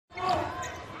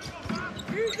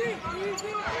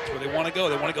That's where they want to go.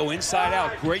 They want to go inside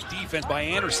out. Great defense by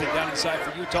Anderson down inside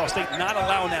for Utah State, not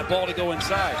allowing that ball to go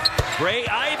inside. Ray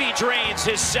Ivey drains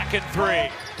his second three.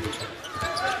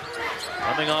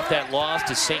 Coming off that loss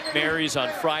to St. Mary's on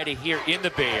Friday here in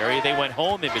the Bay Area, they went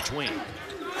home in between.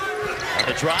 On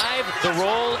the drive, the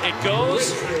roll, it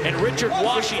goes, and Richard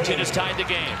Washington has tied the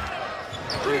game.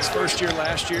 His first year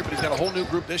last year, but he's got a whole new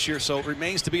group this year, so it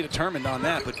remains to be determined on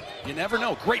that, but you never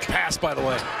know. Great pass, by the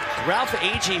way. Ralph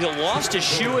Agee, who lost his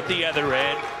shoe at the other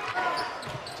end.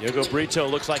 Diogo Brito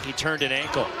looks like he turned an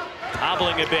ankle.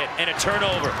 Hobbling a bit, and a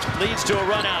turnover. Leads to a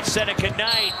run out. Seneca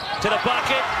Knight to the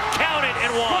bucket. Count it,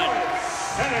 and one.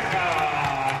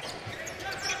 Seneca.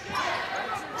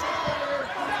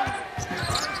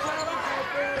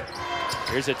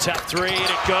 Here's a tough three, and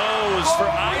it goes for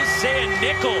Isaiah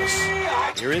Nichols.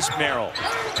 Here is Merrill.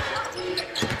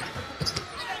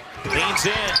 Leans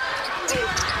in.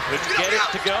 Couldn't get it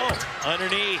to go.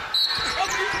 Underneath.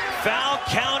 Foul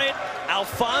counted.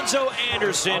 Alfonso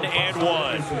Anderson, and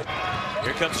one.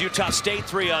 Here comes Utah State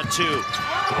 3-on-2.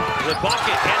 The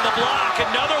bucket and the block.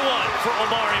 Another one for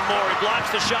Omari Moore. He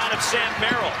blocks the shot of Sam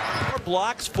Merrill. 4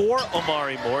 blocks for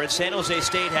Omari Moore, and San Jose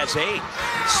State has 8.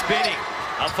 Spinning.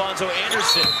 Alfonso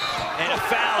Anderson, and a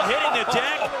foul hitting the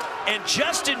deck, and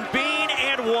Justin Bean,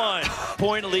 and one.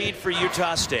 Point lead for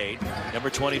Utah State,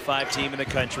 number 25 team in the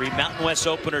country. Mountain West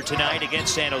opener tonight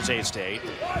against San Jose State.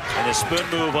 And a spoon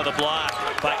move on the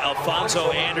block by Alfonso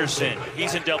Anderson.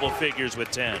 He's in double figures with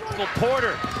 10.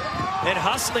 Porter, and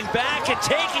hustling back and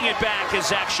taking it back is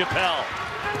Zach Chappelle.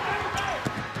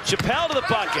 Chappelle to the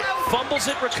bucket, fumbles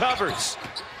it, recovers.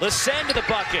 Lescen to the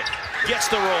bucket, gets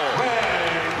the roll.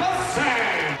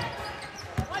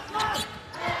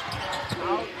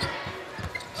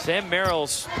 Sam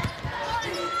Merrill's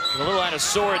a little out of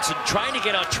sorts and trying to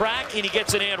get on track, and he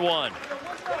gets an and one.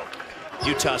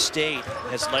 Utah State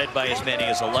has led by as many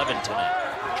as 11 tonight.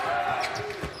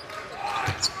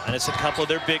 And it's a couple of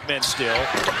their big men still.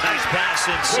 Nice pass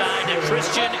inside to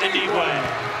Christian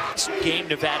Anigwe. Game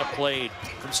Nevada played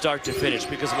from start to finish,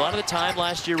 because a lot of the time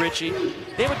last year, Richie,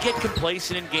 they would get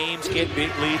complacent in games, get big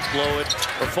leads, blow it,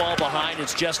 or fall behind.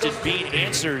 It's Justin Bean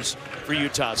answers for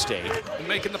Utah State.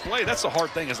 Making the play, that's the hard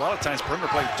thing, is a lot of times perimeter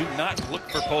players do not look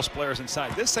for post players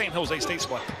inside. This San Jose State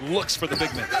squad looks for the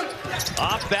big men.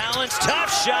 Off balance,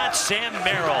 tough shot, Sam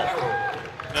Merrill.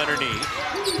 Underneath.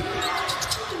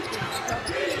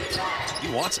 He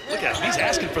wants it. Look at him. He's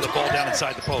asking for the ball down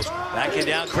inside the post. Backing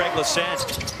down Craig Lescen.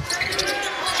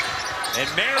 And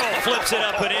Merrill flips it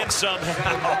up and in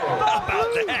somehow. How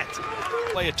about that?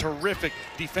 Play a terrific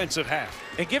defensive half.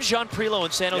 And give Jean Prilo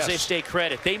and San Jose State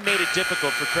credit. They made it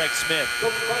difficult for Craig Smith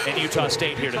and Utah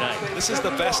State here tonight. This is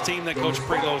the best team that Coach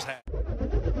Prilo's had.